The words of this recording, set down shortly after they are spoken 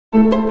Hey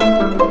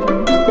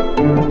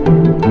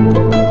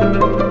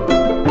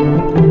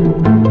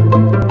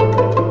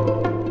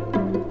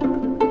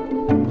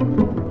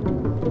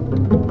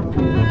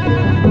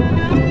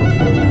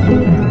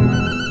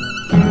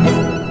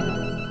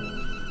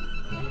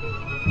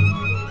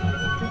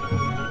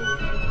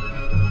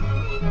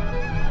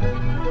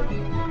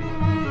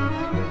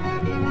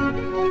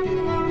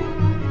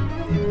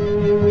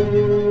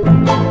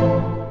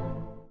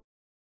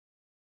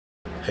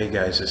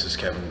guys, this is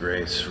Kevin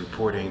Grace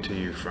reporting to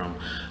you from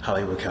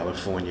Hollywood,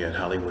 California at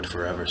Hollywood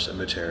Forever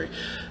Cemetery.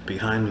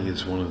 Behind me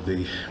is one of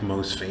the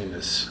most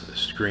famous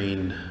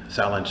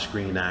silent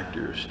screen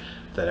actors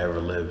that ever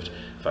lived.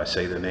 If I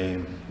say the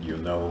name, you'll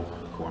know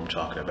who I'm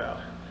talking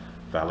about.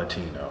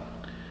 Valentino.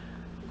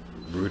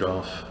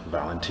 Rudolph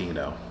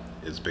Valentino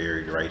is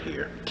buried right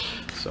here.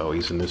 So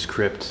he's in this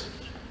crypt,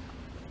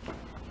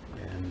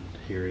 and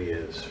here he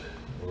is,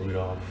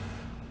 Rudolph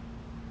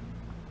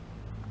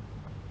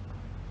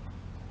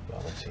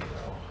Valentino.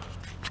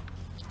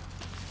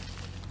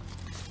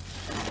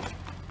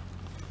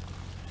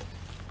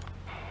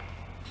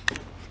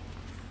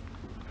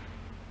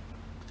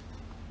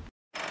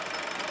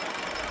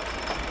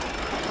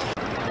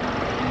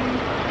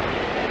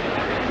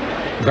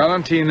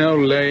 Valentino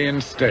lay in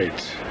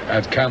state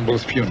at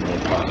Campbell's funeral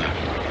parlor.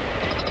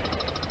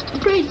 A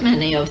great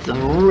many of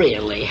them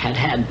really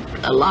had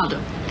a lot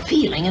of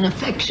feeling and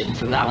affection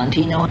for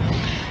Valentino.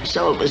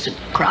 So it was a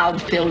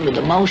crowd filled with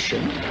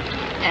emotion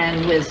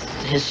and with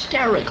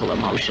hysterical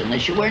emotion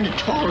that you weren't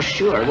at all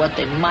sure what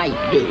they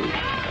might do.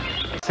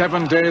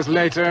 7 days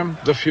later,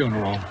 the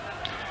funeral.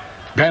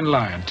 Ben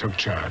Lyon took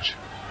charge.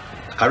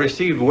 I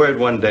received word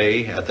one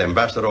day at the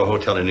Ambassador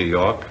Hotel in New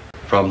York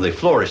from the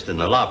florist in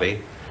the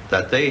lobby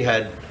that they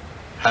had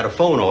a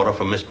phone order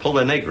from Miss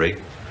Pola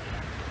Negri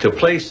to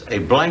place a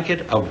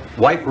blanket of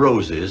white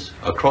roses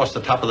across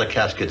the top of the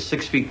casket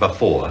 6 feet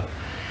before,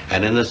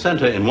 and in the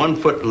center in 1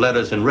 foot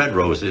letters in red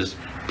roses,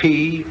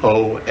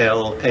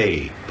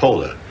 P-O-L-A,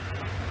 Pola.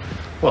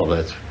 Well,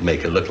 let's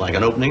make it look like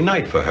an opening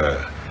night for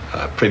her,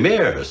 a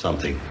premiere or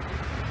something.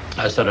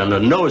 I said, under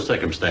no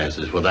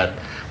circumstances will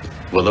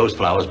those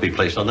flowers be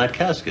placed on that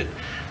casket.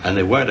 And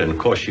they weren't, and of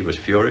course she was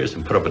furious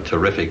and put up a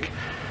terrific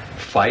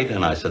fight,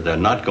 and I said, they're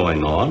not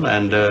going on.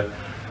 And the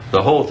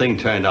whole thing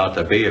turned out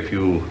to be, if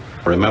you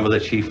remember,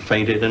 that she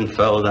fainted and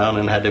fell down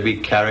and had to be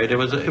carried. It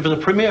was a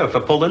premiere for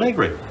Pola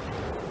Negri.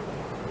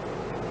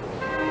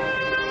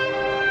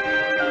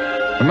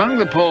 Among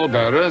the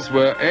pallbearers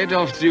were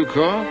Adolf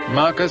Zukor,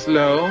 Marcus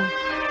Lowe,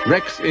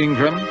 Rex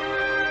Ingram,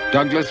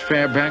 Douglas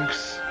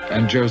Fairbanks,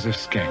 and Joseph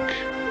Schenck.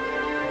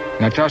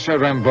 Natasha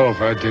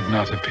Rambova did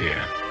not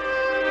appear.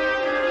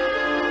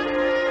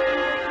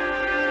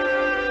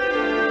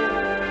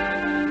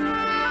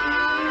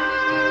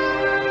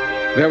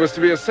 There was to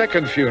be a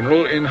second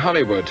funeral in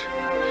Hollywood.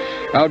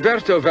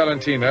 Alberto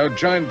Valentino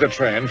joined the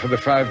train for the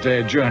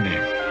 5-day journey.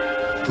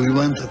 We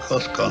went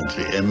across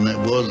country and it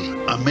was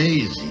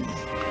amazing.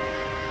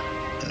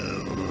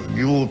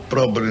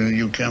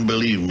 You can't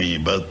believe me,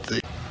 but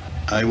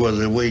I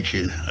was awake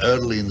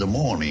early in the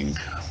morning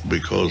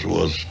because it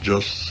was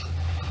just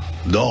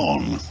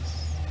dawn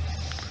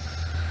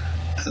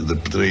and the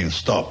train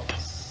stopped.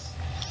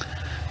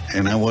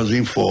 And I was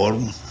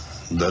informed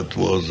that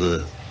was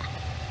a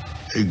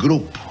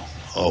group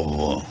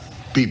of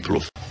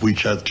people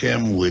which had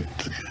come with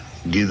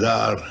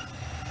guitar,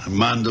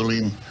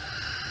 mandolin.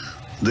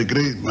 The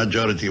great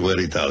majority were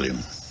Italian,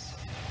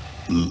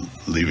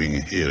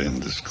 living here in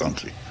this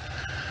country.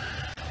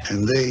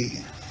 And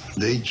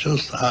they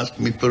just asked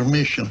me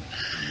permission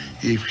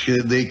if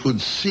they could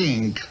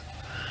sing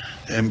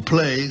and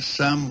play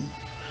some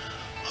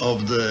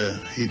of the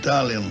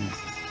Italian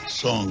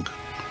song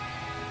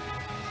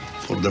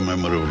for the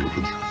memory of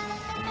Rudolph.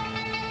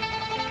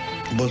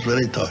 It was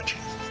very touching.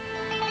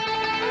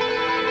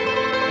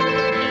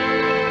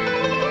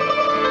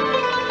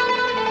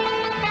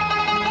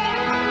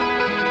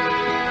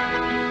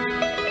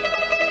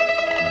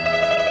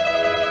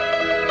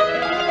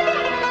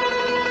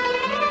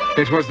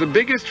 It was the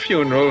biggest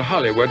funeral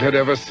Hollywood had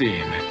ever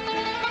seen.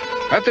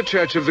 At the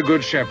Church of the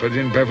Good Shepherd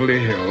in Beverly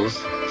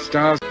Hills,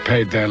 stars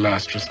paid their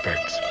last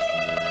respects.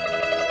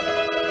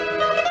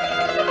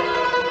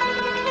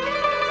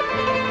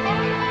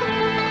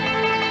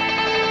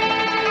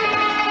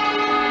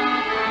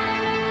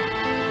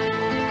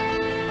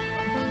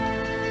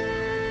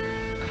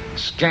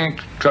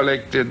 Schenck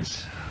collected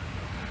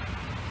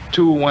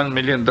 2 $1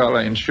 million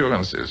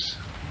insurances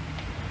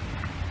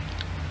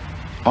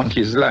on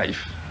his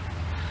life.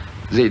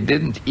 They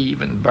didn't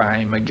even buy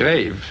him a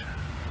grave.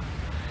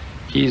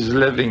 He's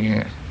resting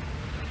in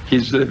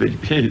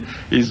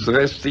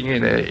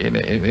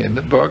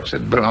a box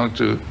that belonged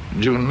to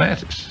June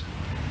Mattis.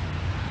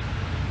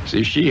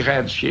 See, she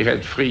had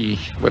free,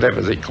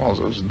 whatever they call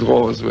those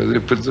drawers where they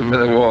put them in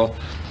the wall,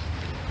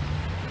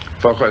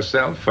 for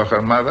herself, for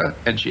her mother,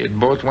 and she had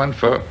bought one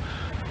for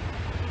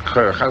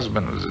her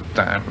husband at the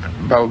time,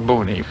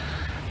 Balboni.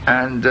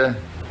 And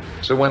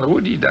so when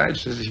Rudy died,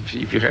 says,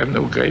 if you have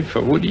no grave for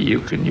Rudy,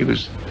 you can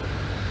use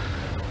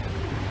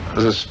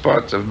the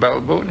spot of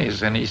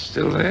Balboni's, and he's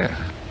still there.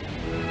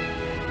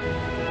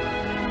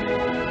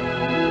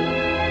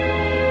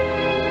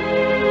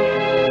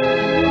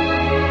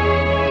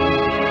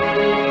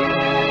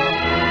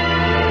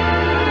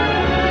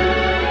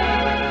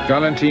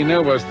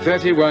 Valentino was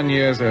 31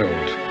 years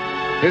old.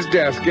 His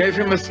death gave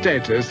him a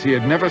status he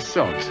had never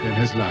sought in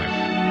his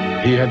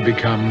life. He had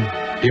become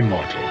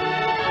immortal.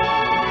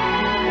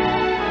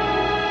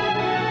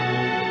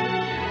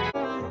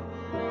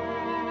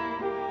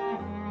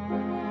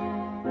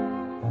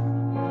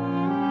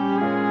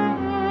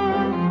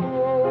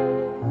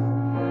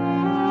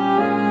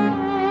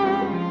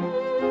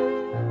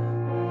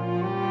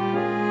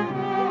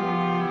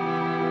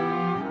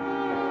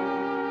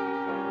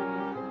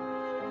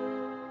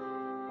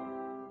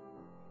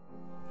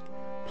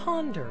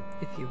 Ponder,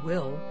 if you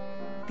will,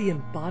 the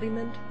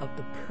embodiment of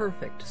the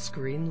perfect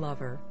screen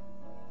lover.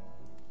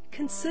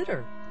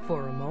 Consider,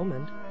 for a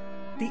moment,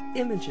 the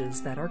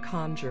images that are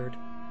conjured,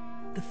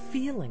 the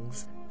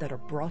feelings that are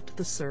brought to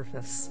the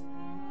surface.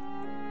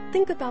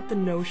 Think about the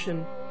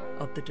notion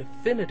of the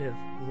definitive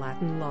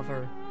Latin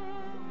lover.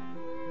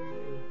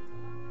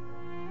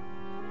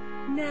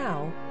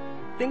 Now,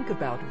 think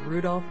about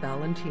Rudolph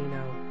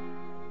Valentino.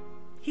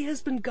 He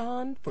has been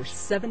gone for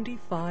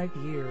 75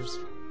 years.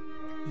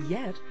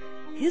 Yet,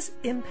 his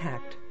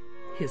impact,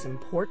 his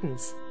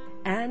importance,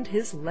 and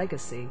his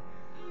legacy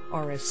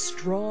are as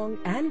strong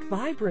and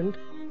vibrant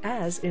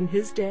as in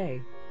his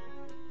day.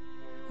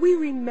 We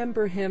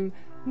remember him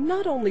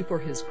not only for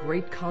his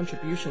great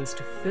contributions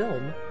to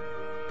film,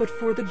 but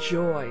for the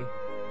joy,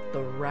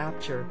 the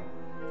rapture,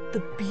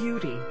 the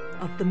beauty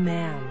of the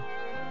man,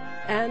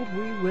 and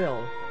we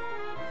will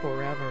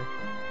forever.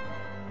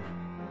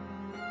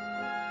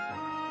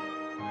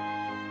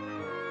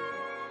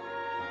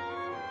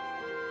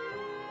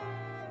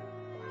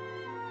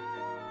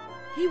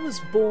 He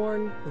was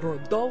born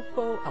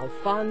Rodolfo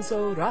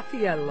Alfonso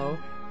Raffaello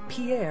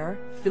Pier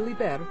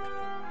Filibert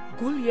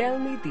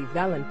Guglielmi di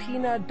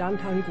Valentina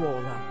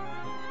d'Antanguola.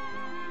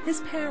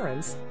 His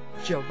parents,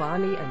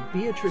 Giovanni and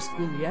Beatrice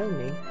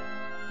Guglielmi,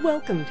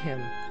 welcomed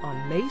him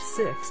on May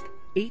 6,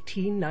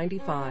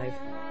 1895,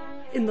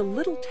 in the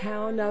little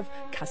town of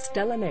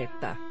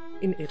Castellaneta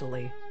in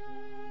Italy.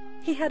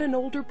 He had an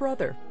older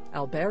brother,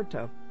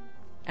 Alberto,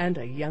 and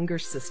a younger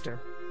sister,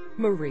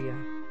 Maria.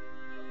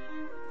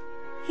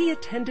 He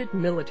attended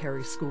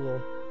military school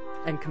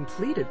and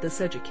completed this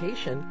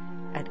education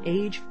at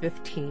age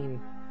 15.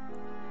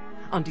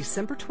 On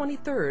December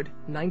 23,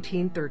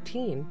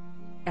 1913,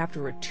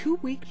 after a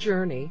 2-week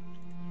journey,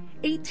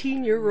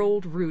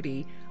 18-year-old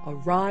Rudy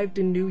arrived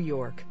in New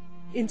York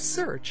in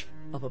search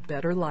of a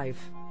better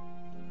life.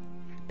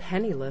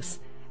 Penniless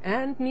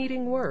and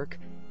needing work,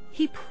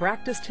 he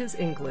practiced his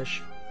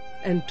English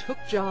and took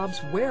jobs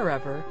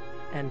wherever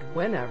and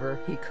whenever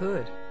he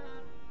could.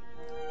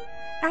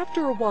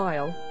 After a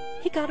while,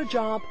 he got a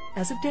job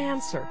as a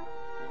dancer.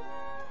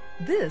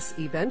 This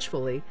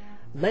eventually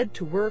led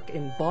to work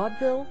in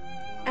vaudeville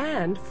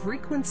and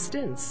frequent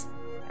stints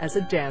as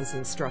a dance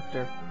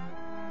instructor.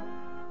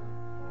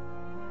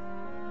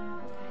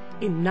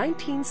 In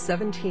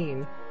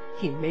 1917,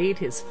 he made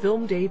his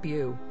film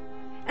debut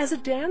as a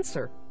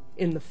dancer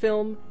in the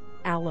film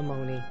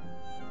Alimony.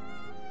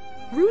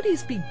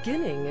 Rudy's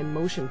beginning in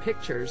motion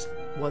pictures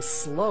was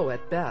slow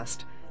at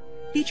best,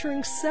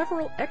 featuring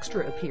several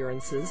extra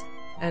appearances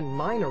and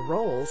minor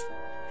roles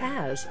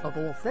as, of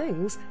all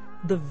things,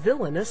 the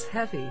villainous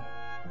Heavy.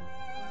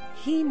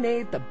 He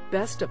made the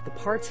best of the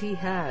parts he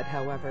had,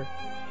 however,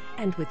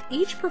 and with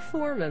each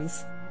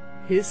performance,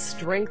 his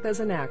strength as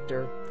an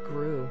actor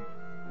grew.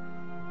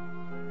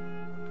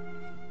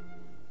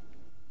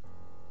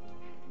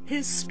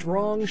 His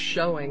strong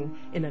showing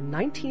in a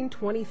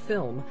 1920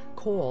 film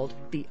called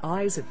The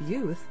Eyes of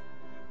Youth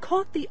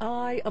caught the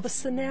eye of a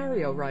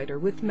scenario writer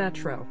with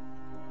Metro,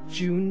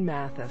 June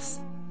Mathis.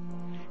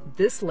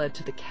 This led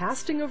to the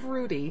casting of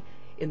Rudy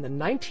in the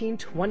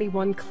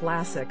 1921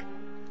 classic,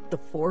 The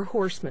Four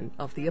Horsemen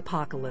of the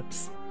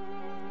Apocalypse.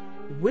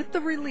 With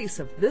the release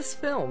of this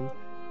film,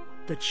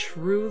 the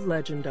true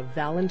legend of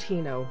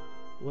Valentino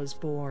was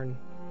born.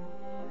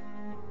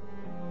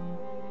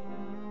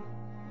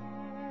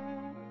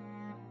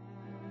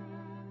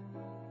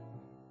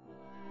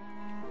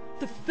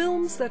 The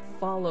films that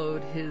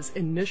followed his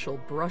initial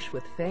brush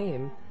with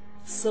fame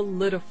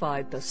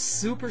solidified the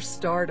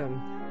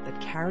superstardom that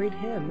carried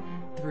him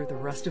through the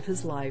rest of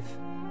his life.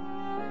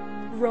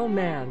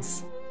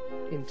 Romance,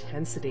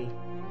 intensity,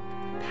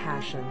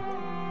 passion.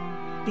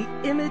 The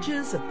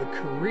images of the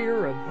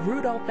career of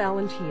Rudolph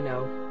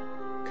Valentino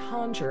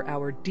conjure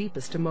our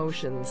deepest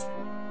emotions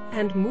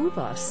and move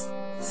us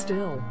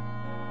still.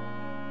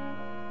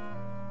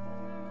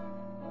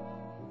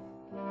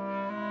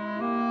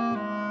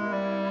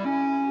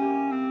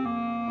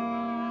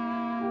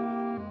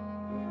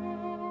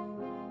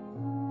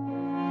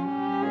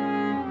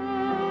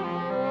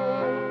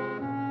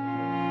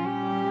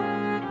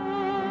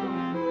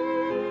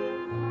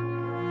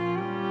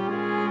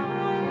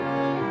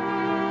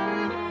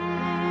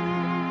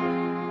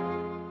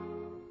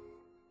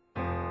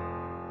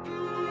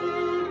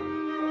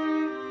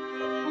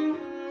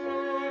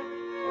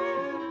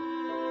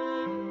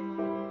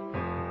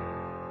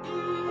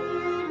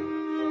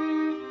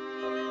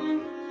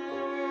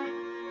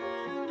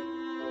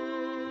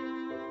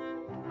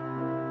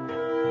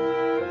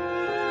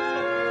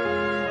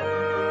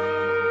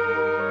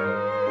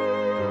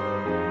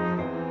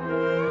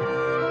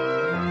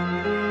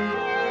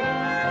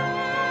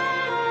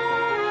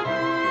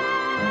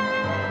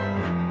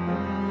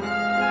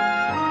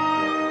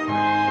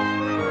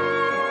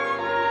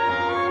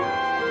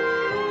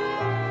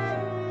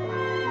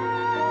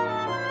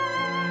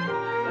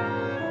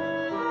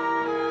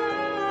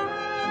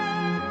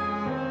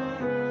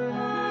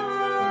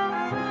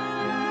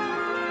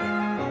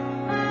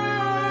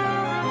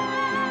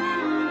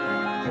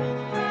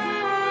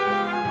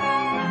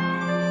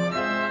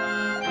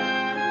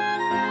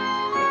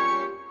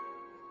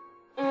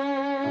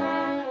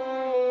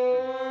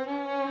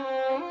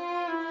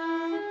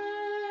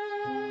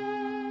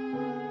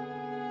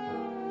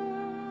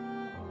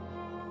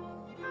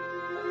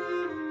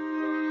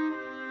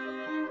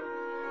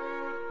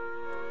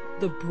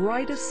 the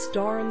brightest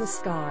star in the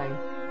sky,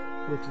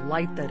 with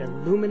light that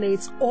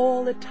illuminates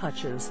all it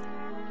touches,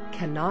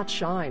 cannot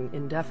shine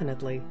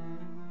indefinitely.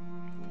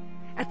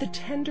 At the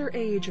tender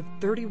age of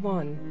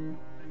 31,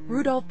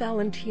 Rudolph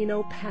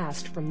Valentino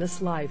passed from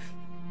this life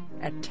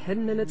at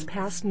 10 minutes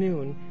past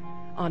noon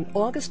on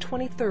August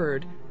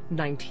 23,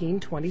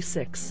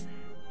 1926,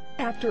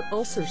 after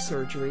ulcer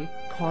surgery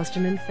caused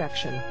an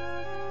infection,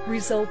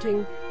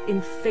 resulting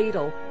in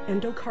fatal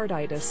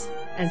endocarditis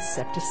and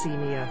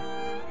septicemia.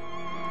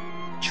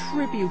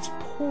 Tributes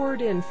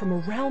poured in from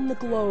around the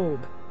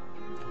globe.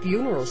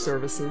 Funeral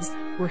services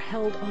were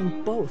held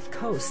on both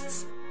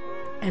coasts,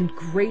 and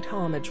great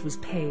homage was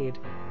paid,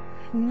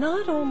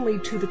 not only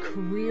to the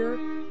career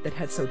that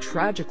had so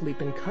tragically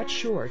been cut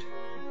short,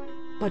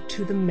 but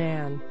to the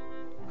man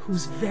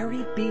whose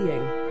very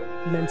being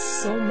meant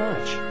so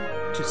much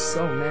to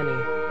so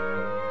many.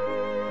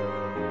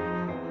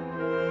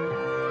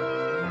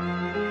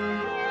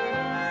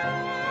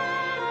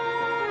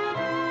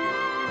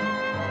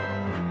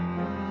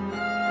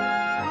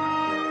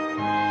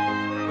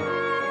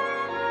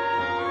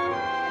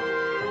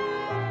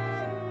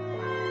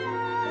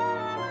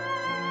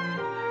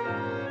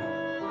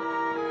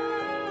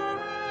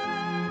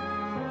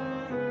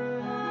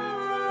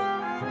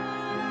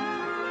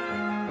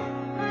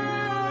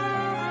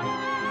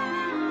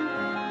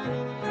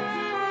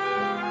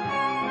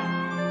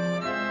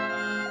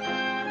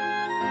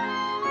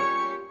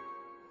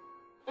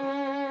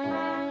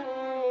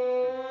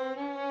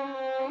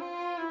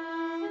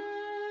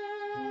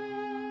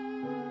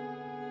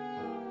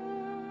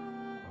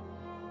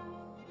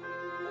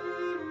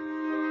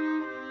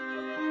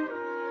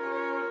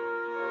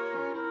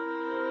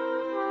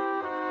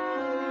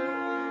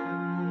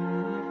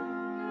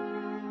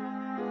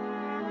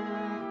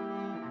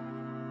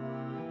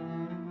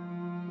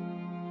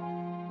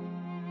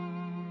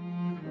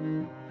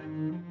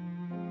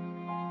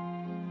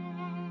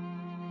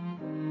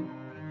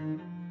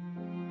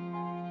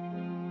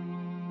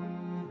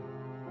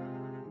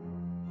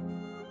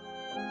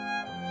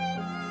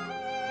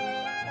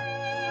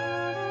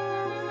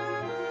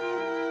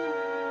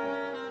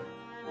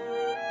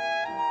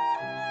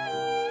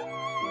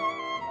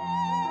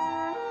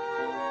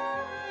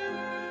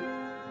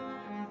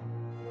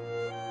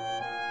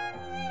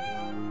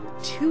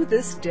 To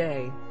this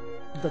day,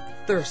 the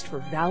thirst for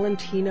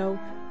Valentino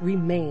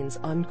remains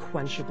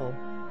unquenchable.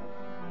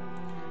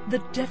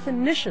 The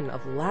definition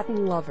of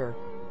Latin lover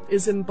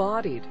is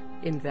embodied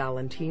in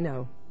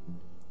Valentino.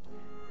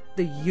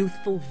 The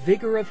youthful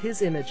vigor of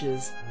his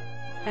images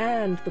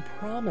and the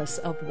promise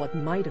of what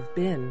might have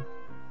been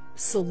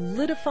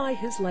solidify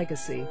his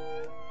legacy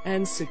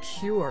and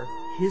secure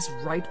his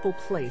rightful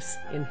place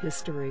in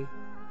history.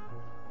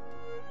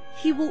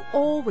 He will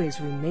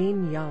always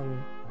remain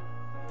young.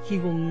 He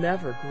will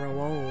never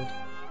grow old.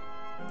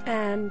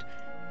 And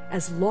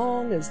as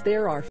long as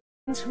there are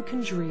friends who can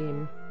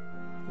dream,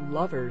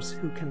 lovers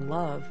who can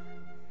love,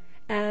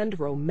 and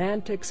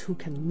romantics who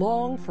can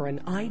long for an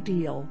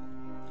ideal,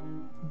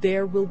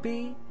 there will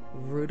be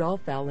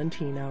Rudolph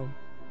Valentino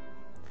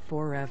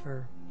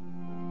forever.